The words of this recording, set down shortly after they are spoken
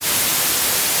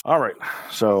All right,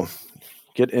 so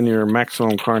get in your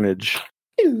maximum carnage.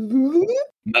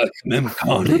 Maximum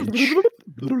Carnage.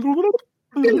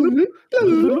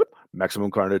 Maximum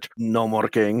carnage. No more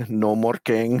king. No more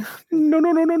king. No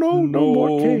more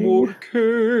king. more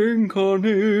King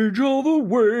Carnage all the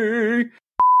way.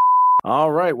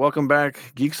 All right, welcome back,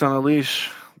 Geeks on a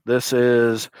Leash. This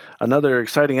is another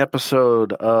exciting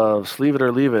episode of Sleeve It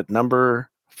or Leave It,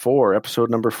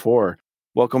 episode number 4.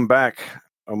 Welcome back.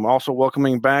 I'm also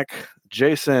welcoming back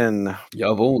Jason.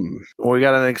 Jawohl. We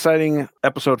got an exciting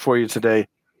episode for you today.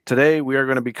 Today we are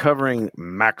going to be covering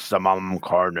Maximum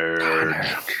Carnage.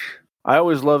 I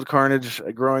always loved Carnage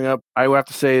growing up. I would have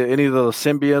to say any of the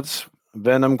symbiotes,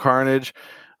 Venom, Carnage.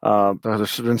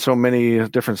 There's been so many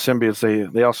different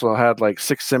symbiotes. They also had like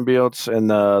 6 symbiotes and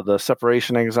the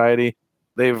separation anxiety.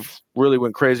 They've really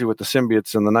went crazy with the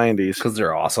symbiotes in the 90s. Because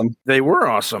they're awesome. They were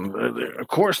awesome. Of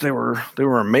course, they were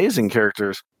amazing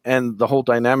characters. And the whole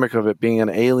dynamic of it being an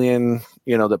alien,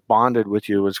 that bonded with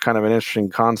you was kind of an interesting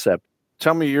concept.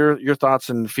 Tell me your thoughts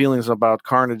and feelings about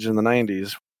Carnage in the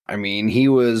 90s. I mean, he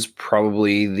was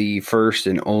probably the first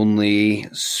and only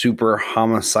super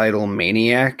homicidal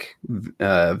maniac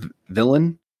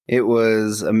villain. It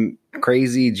was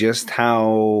crazy just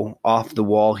how off the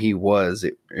wall he was.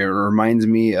 It reminds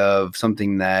me of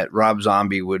something that Rob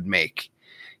Zombie would make.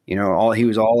 He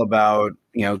was all about,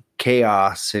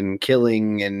 chaos and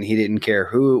killing, and he didn't care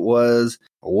who it was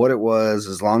or what it was,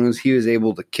 as long as he was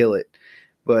able to kill it.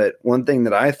 But one thing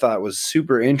that I thought was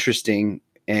super interesting,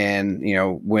 and,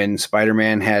 when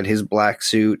Spider-Man had his black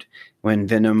suit, when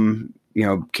Venom,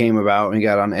 came about and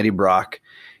got on Eddie Brock,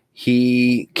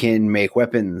 he can make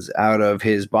weapons out of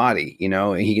his body,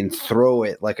 and he can throw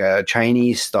it like a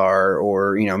Chinese star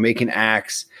or, make an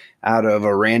axe out of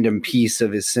a random piece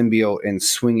of his symbiote and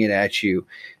swing it at you.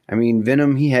 I mean,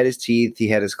 Venom, he had his teeth, he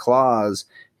had his claws,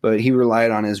 but he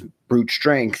relied on his brute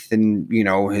strength and,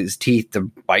 his teeth to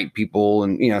bite people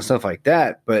and, stuff like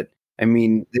that. But I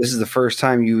mean, this is the first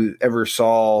time you ever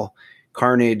saw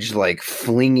Carnage like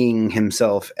flinging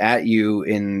himself at you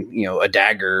in, a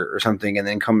dagger or something and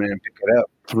then coming in and pick it up.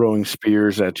 Throwing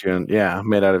spears at you, and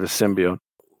made out of his symbiote.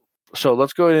 So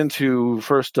let's go into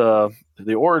first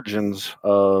the origins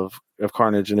of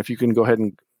Carnage. And if you can go ahead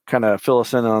and kind of fill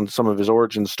us in on some of his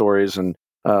origin stories and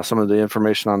some of the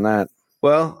information on that.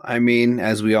 Well, I mean,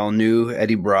 as we all knew,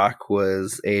 Eddie Brock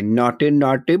was a naughty,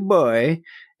 naughty boy.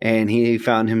 And he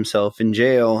found himself in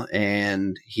jail,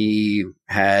 and he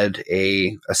had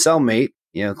a cellmate,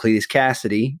 Cletus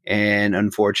Cassidy. And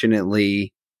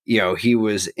unfortunately, he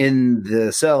was in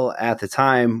the cell at the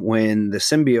time when the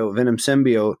Venom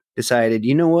symbiote, decided,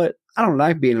 you know what? I don't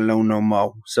like being alone no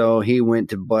more. So he went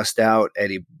to bust out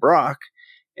Eddie Brock.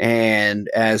 And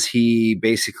as he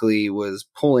basically was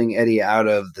pulling Eddie out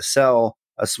of the cell,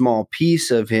 a small piece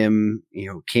of him,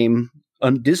 came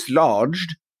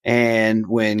dislodged. And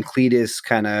when Cletus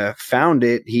kind of found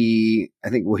it, I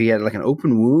think he had like an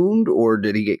open wound, or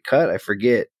did he get cut? I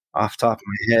forget off the top of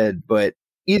my head. But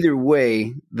either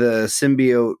way, the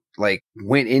symbiote like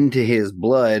went into his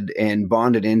blood and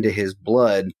bonded into his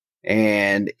blood.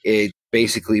 And it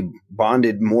basically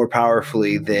bonded more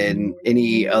powerfully than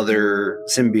any other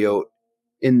symbiote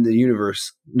in the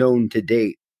universe known to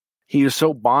date. He was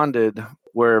so bonded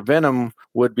where Venom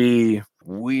would be,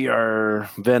 we are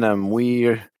Venom.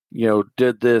 We,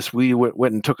 did this. We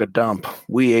went and took a dump.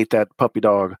 We ate that puppy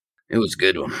dog. It was a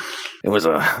good one. It was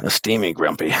a steamy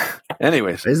grumpy.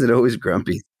 Anyways. Is it always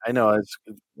grumpy? I know.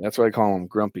 That's why I call them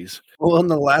grumpies. Well, in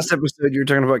the last episode, you were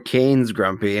talking about Kane's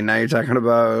grumpy, and now you're talking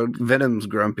about Venom's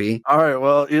grumpy. All right.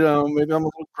 Well, maybe I'm a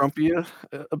little grumpy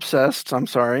obsessed. I'm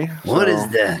sorry. What is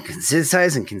the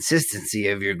size and consistency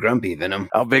of your grumpy, Venom?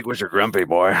 How big was your grumpy,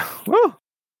 boy? Woo!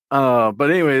 But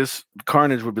anyways,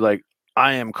 Carnage would be like,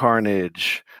 I am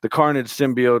Carnage. The Carnage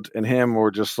symbiote and him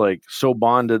were just like so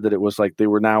bonded that it was like they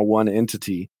were now one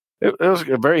entity. It was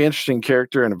a very interesting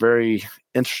character and a very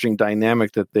interesting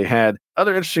dynamic that they had.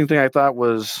 Other interesting thing I thought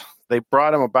was they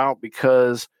brought him about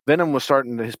because Venom was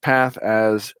starting his path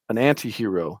as an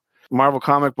anti-hero. Marvel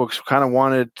comic books kind of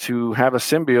wanted to have a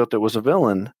symbiote that was a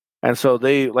villain. And so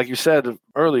they, like you said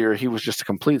earlier, he was just a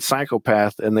complete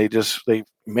psychopath, and they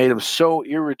made him so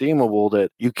irredeemable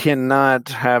that you cannot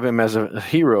have him as a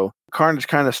hero. Carnage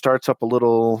kind of starts up a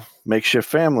little makeshift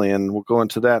family, and we'll go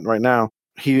into that right now.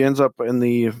 He ends up in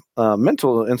the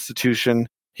mental institution.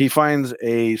 He finds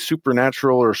a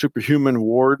supernatural or superhuman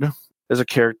ward as a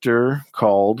character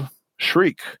called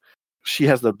Shriek. She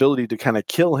has the ability to kind of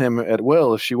kill him at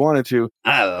will if she wanted to.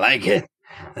 I like it.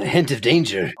 A hint of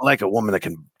danger. I like a woman that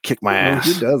can kick my ass.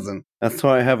 Who doesn't? That's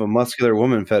why I have a muscular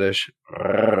woman fetish.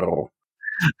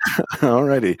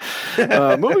 Alrighty.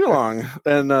 Moving along.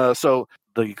 And so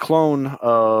the clone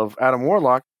of Adam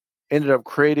Warlock ended up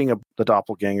creating the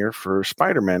doppelganger for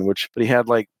Spider-Man, but he had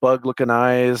like bug-looking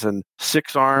eyes and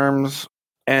 6 arms,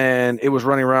 and it was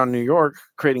running around New York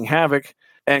creating havoc.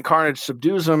 And Carnage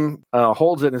subdues him,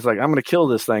 holds it, and is like, "I'm going to kill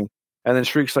this thing." And then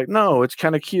Shriek's like, "No, it's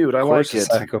kind of cute. I like it."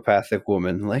 Psychopathic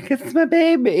woman, like, it's my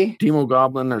baby. Demon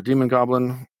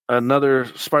Goblin, another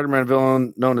Spider-Man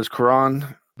villain known as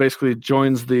Karan, basically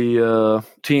joins the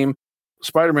team.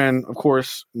 Spider-Man, of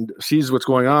course, sees what's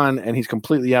going on, and he's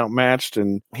completely outmatched,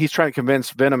 and he's trying to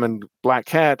convince Venom and Black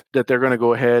Cat that they're going to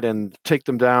go ahead and take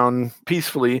them down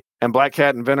peacefully. And Black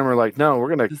Cat and Venom are like, "No,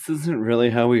 we're going to..." This isn't really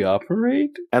how we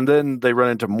operate. And then they run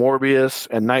into Morbius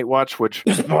and Nightwatch, which...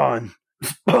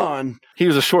 Spawn. He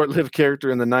was a short-lived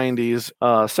character in the 90s.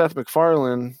 Seth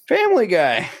MacFarlane. Family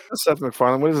Guy. Seth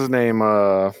MacFarlane. What is his name?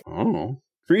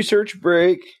 Research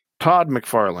break. Todd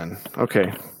McFarlane.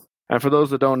 Okay. And for those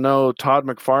that don't know, Todd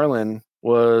McFarlane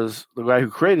was the guy who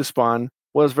created Spawn,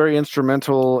 was very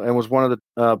instrumental and was one of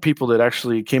the people that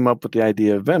actually came up with the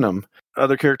idea of Venom.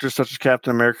 Other characters such as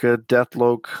Captain America,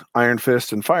 Deathlock, Iron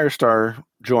Fist, and Firestar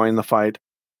join the fight.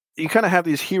 You kind of have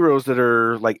these heroes that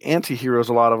are like anti-heroes,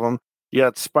 a lot of them. You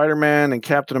got Spider-Man and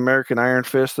Captain America and Iron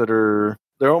Fist they're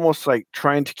almost like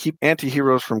trying to keep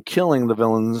anti-heroes from killing the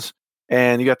villains.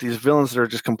 And you got these villains that are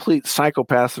just complete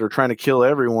psychopaths that are trying to kill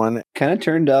everyone. Kind of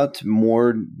turned out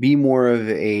to be more of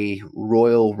a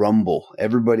Royal Rumble,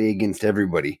 everybody against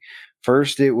everybody.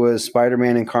 First, it was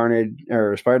Spider-Man and Carnage,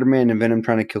 or Spider-Man and Venom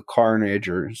trying to kill Carnage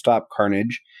or stop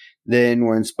Carnage. Then,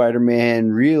 when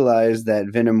Spider-Man realized that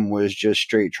Venom was just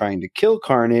straight trying to kill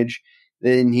Carnage,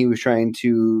 then he was trying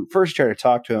to first try to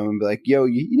talk to him and be like, "Yo,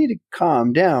 you need to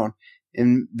calm down."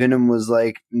 And Venom was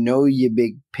like, "No, you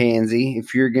big pansy.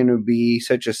 If you're going to be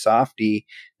such a softy,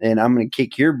 then I'm going to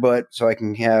kick your butt so I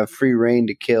can have free reign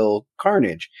to kill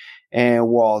Carnage." And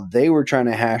while they were trying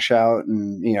to hash out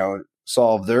and,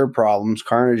 solve their problems,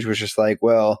 Carnage was just like,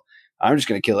 "Well, I'm just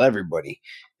going to kill everybody."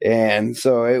 And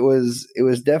so it was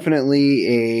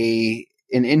definitely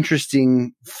an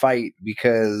interesting fight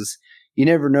because you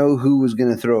never know who was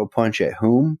going to throw a punch at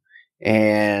whom.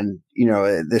 And,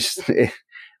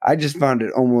 I just found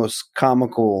it almost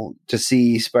comical to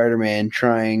see Spider-Man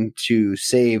trying to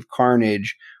save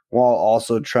Carnage while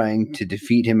also trying to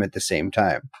defeat him at the same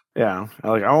time. Yeah.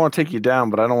 Like, I want to take you down,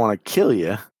 but I don't want to kill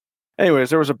you.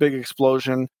 Anyways, there was a big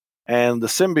explosion, and the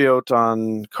symbiote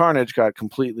on Carnage got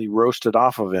completely roasted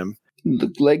off of him.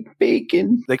 Looked like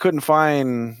bacon. They couldn't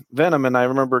find Venom, and I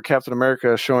remember Captain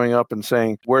America showing up and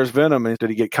saying, "Where's Venom? And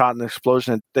did he get caught in the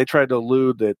explosion?" And they tried to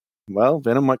allude that, well,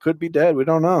 Venom could be dead. We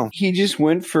don't know. He just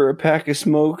went for a pack of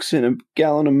smokes and a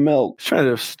gallon of milk. He's trying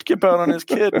to skip out on his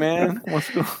kid, man.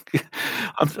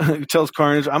 He tells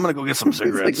Carnage, "I'm going to go get some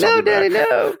cigarettes." He's like, "No, Daddy,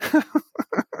 no."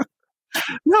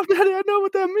 No, Daddy, I know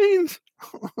what that means.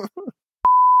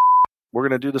 We're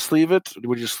going to do the sleeve it.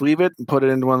 Would you sleeve it and put it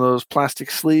into one of those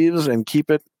plastic sleeves and keep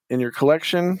it in your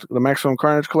collection, the Maximum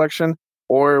Carnage collection?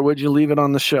 Or would you leave it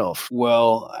on the shelf?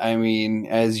 Well, I mean,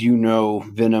 as you know,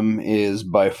 Venom is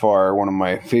by far one of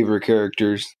my favorite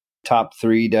characters. Top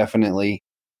 3, definitely.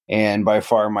 And by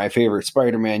far my favorite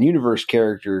Spider-Man universe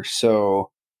character. So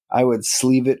I would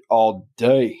sleeve it all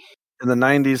day. In the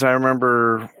 90s, I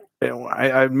remember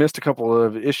I missed a couple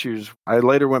of issues. I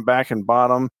later went back and bought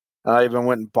them. I even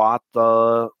went and bought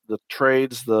the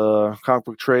trades, the comic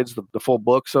book trades, the full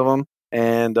books of them.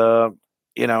 And, I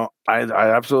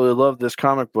absolutely loved this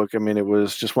comic book. I mean, it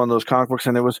was just one of those comic books.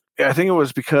 And I think it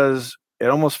was because it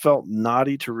almost felt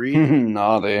naughty to read.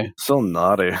 Naughty. So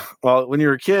naughty. Well, when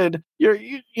you're a kid,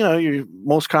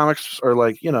 most comics are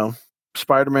like,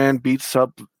 Spider-Man beats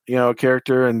up, a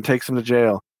character and takes him to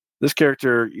jail. This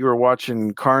character, you were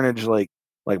watching Carnage like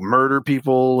murder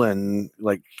people and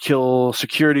like kill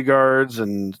security guards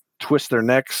and twist their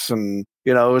necks, and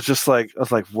it was just like, I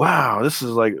was like, wow, this is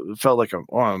like, it felt like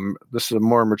this is a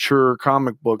more mature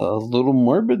comic book. A little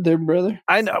morbid there, brother.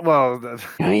 I know. Well,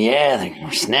 oh yeah,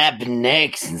 they're snapping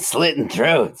necks and slitting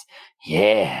throats.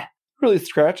 Yeah, really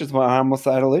scratches my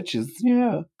homicidal itches.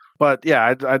 Yeah, but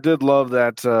yeah, I did love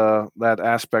that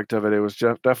aspect of it. It was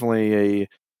definitely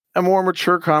a more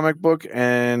mature comic book,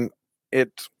 and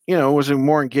it was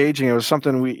more engaging. It was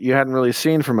something you hadn't really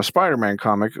seen from a Spider-Man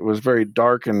comic. It was very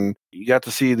dark, and you got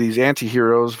to see these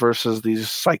anti-heroes versus these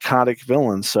psychotic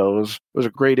villains. So it was a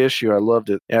great issue. I loved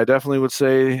it. Yeah, I definitely would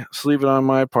say sleeve it on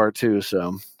my part too.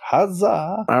 So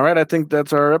huzzah! All right, I think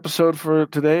that's our episode for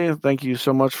today. Thank you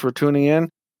so much for tuning in.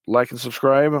 Like and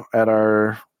subscribe at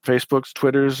our Facebooks,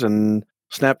 Twitters, and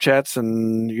Snapchats,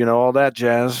 and all that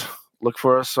jazz. Look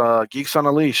for us, Geeks on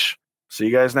a Leash. See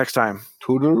you guys next time.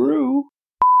 Toodaloo.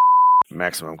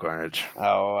 Maximum Carnage.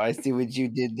 Oh, I see what you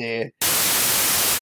did there.